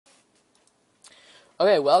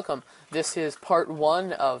Okay, welcome. This is part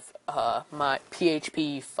one of my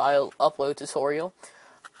PHP file upload tutorial.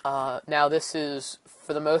 Now this is,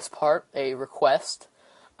 for the most part, a request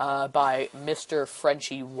by Mr.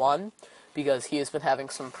 Frenchy1, because he has been having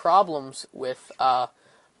some problems with a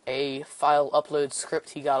file upload script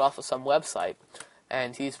he got off of some website.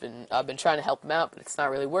 And I've been trying to help him out, but it's not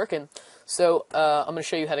really working. So I'm going to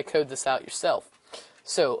show you how to code this out yourself.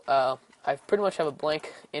 So I pretty much have a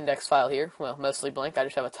blank index file here. Well, mostly blank. I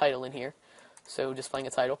just have a title in here. So displaying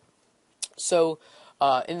a title. So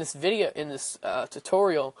in this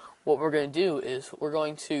tutorial, what we're going to do is I'm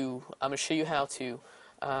going to show you how to,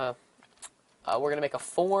 we're going to make a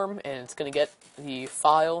form, and it's going to get the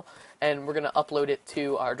file, and we're going to upload it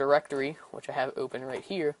to our directory, which I have open right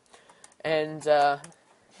here. And,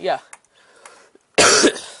 yeah.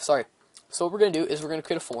 Sorry. So what we're going to do is we're going to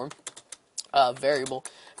create a form, variable.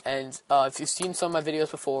 And if you've seen some of my videos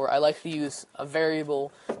before, I like to use a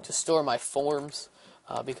variable to store my forms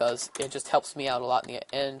because it just helps me out a lot in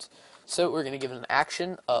the end. So we're going to give it an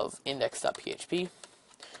action of index.php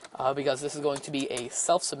because this is going to be a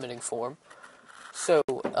self-submitting form. So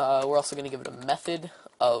we're also going to give it a method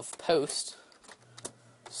of post.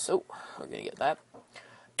 So we're going to get that.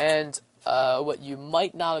 And what you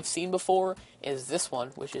might not have seen before is this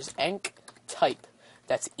one, which is enc type.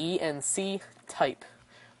 That's ENC type.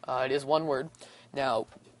 It is one word. Now,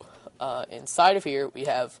 inside of here, we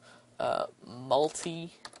have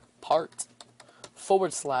multi-part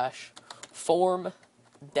 / form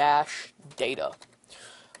dash data.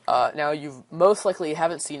 Now, you most likely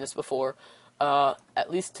haven't seen this before. At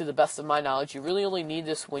least to the best of my knowledge, you really only need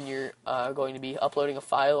this when you're going to be uploading a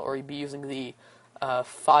file, or you'll be using the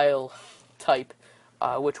file type,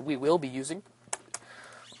 which we will be using.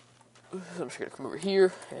 So I'm just going to come over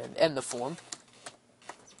here and end the form.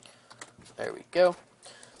 There we go.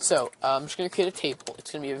 So I'm just going to create a table.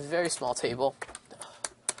 It's going to be a very small table.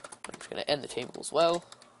 I'm just going to end the table as well.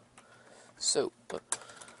 So we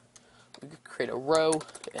could create a row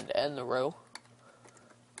and end the row.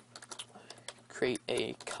 Create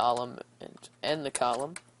a column and end the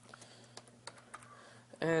column.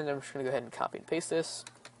 And I'm just going to go ahead and copy and paste this.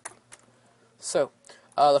 So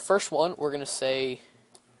the first one, we're going to say,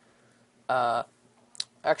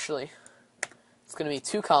 actually, it's going to be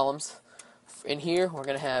 2 columns. In here, we're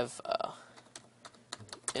going to have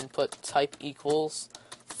input type equals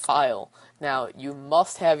file. Now, you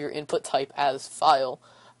must have your input type as file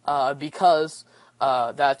because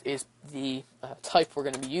that is the type we're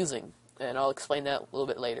going to be using. And I'll explain that a little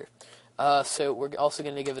bit later. So we're also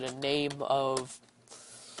going to give it a name of,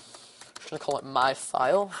 I'm going to call it my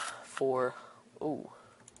file for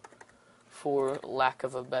lack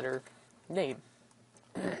of a better name.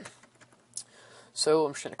 So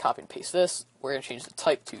I'm just going to copy and paste this. We're going to change the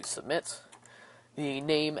type to submit, the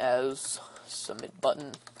name as submit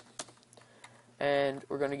button, and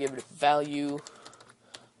we're going to give it a value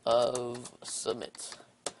of submit.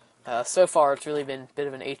 So far, it's really been a bit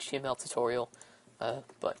of an HTML tutorial,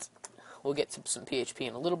 but we'll get to some PHP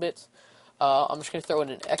in a little bit. I'm just going to throw in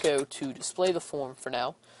an echo to display the form for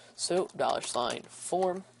now. So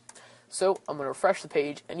 $form. So I'm going to refresh the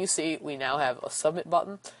page, and you see we now have a submit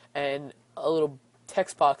button and a little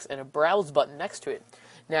text box and a browse button next to it.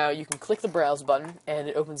 Now you can click the browse button, and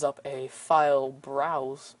it opens up a file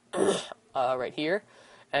browse right here.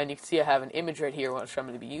 And you can see I have an image right here which I'm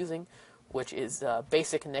going to be using, which is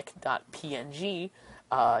basixnick.png.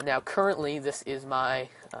 Now currently this is my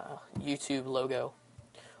YouTube logo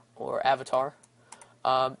or avatar.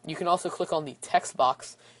 You can also click on the text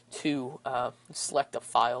box to select a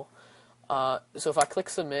file. So if I click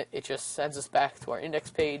submit, it just sends us back to our index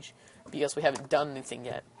page because we haven't done anything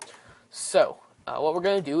yet. So what we're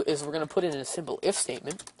going to do is we're going to put in a simple if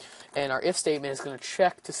statement, and our if statement is going to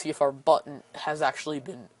check to see if our button has actually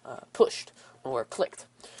been pushed or clicked.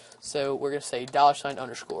 So we're going to say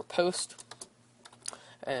 $_post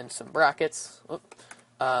and some brackets.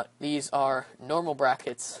 These are normal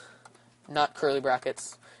brackets, not curly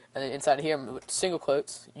brackets. And then inside here, I'm going to put single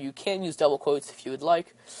quotes. You can use double quotes if you would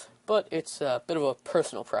like, but it's a bit of a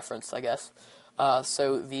personal preference, I guess.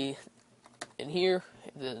 So in here,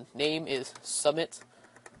 the name is submit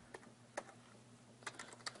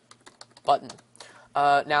button.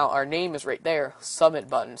 Now our name is right there, submit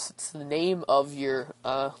button. So it's the name of your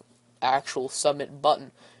actual submit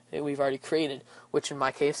button that we've already created, which in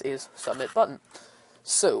my case is submit button.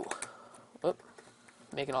 So,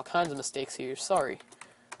 making all kinds of mistakes here. Sorry.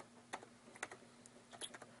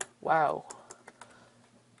 Wow.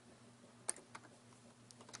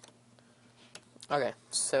 Okay,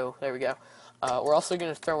 so there we go. We're also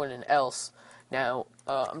going to throw in an else. Now,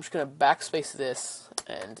 I'm just going to backspace this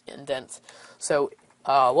and indent. So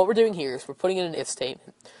what we're doing here is we're putting in an if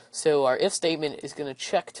statement. So our if statement is going to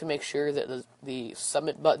check to make sure that the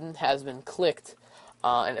submit button has been clicked,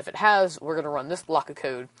 and if it has, we're going to run this block of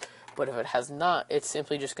code, but if it has not, it's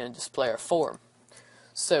simply just going to display our form.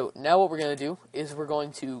 So now what we're going to do is we're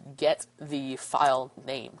going to get the file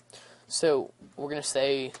name. So we're going to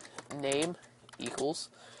say name equals.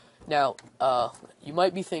 Now, you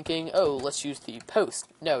might be thinking, oh, let's use the post.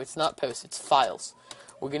 No, it's not post, it's files.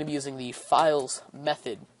 We're going to be using the files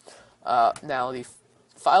method. Now, the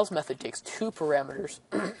files method takes two parameters.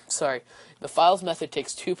 Sorry, the files method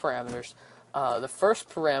takes two parameters. The first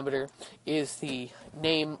parameter is the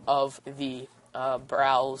name of the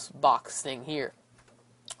browse box thing here,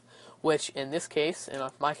 which in this case, in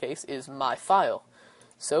my case, is my file.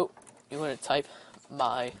 So you want to type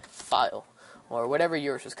my file, or whatever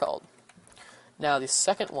yours is called. Now the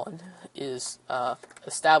second one is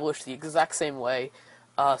established the exact same way.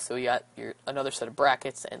 So you got another set of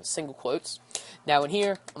brackets and single quotes. Now in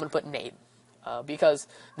here, I'm going to put name, because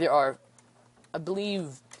there are, I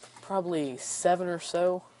believe, probably 7 or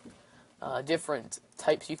so different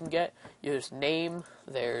types you can get. There's name,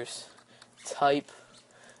 there's type,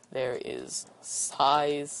 there is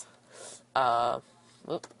size,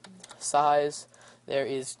 there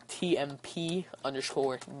is TMP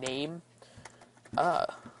underscore name,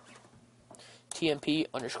 TMP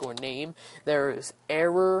underscore name, there is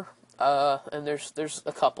error, and there's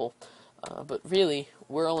a couple, but really,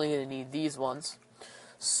 we're only going to need these ones.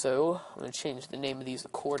 So, I'm going to change the name of these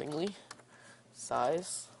accordingly.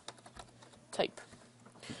 Size, type.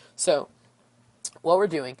 So, what we're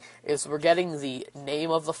doing is we're getting the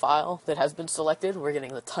name of the file that has been selected, we're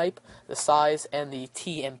getting the type, the size, and the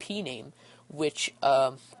TMP name, which,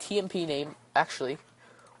 TMP name, actually,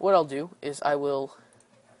 what I'll do is I will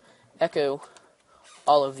echo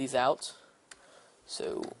all of these out.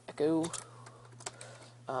 So, echo,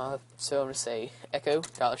 so I'm going to say echo,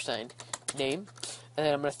 $, name, and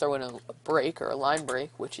then I'm going to throw in a break, or a line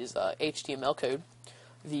break, which is HTML code,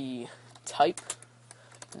 the type,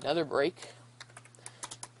 another break,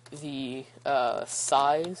 the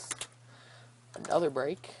size, another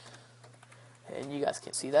break, and you guys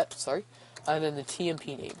can't see that, sorry, and then the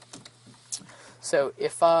TMP name. So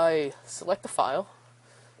if I select the file,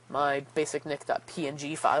 my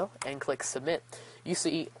basixnick.png file, and click submit, you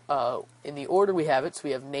see in the order we have it, so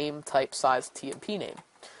we have name, type, size, TMP name.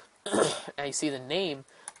 Now you see the name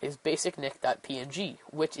is basixnick.png,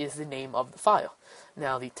 which is the name of the file.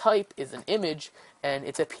 Now the type is an image, and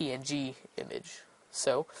it's a PNG image.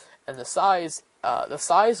 So, and the size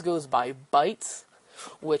goes by bytes,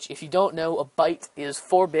 which, if you don't know, a byte is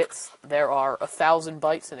 4 bits. There are 1,000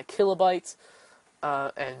 bytes in a kilobyte,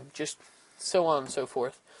 and just so on and so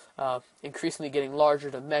forth. Increasingly getting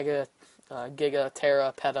larger to mega, giga,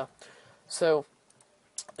 tera, peta. So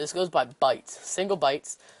this goes by bytes, single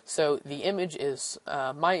bytes. So the image is,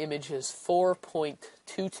 my image is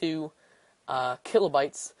 4.22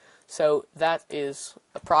 kilobytes. So that is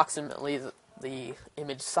approximately the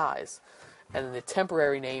image size. And the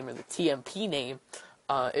temporary name, or the TMP name,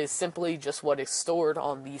 is simply just what is stored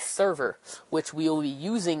on the server, which we will be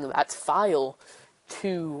using that file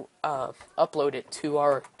to upload it to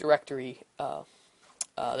our directory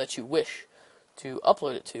that you wish to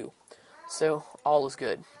upload it to. So all is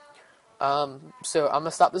good. So I'm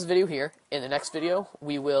gonna stop this video here. In the next video,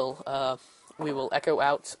 we will echo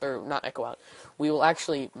out, or not echo out. We will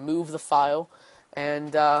actually move the file,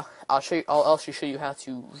 and I'll also show you how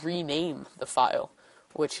to rename the file,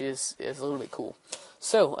 which is a little bit cool.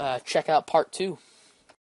 So check out part 2.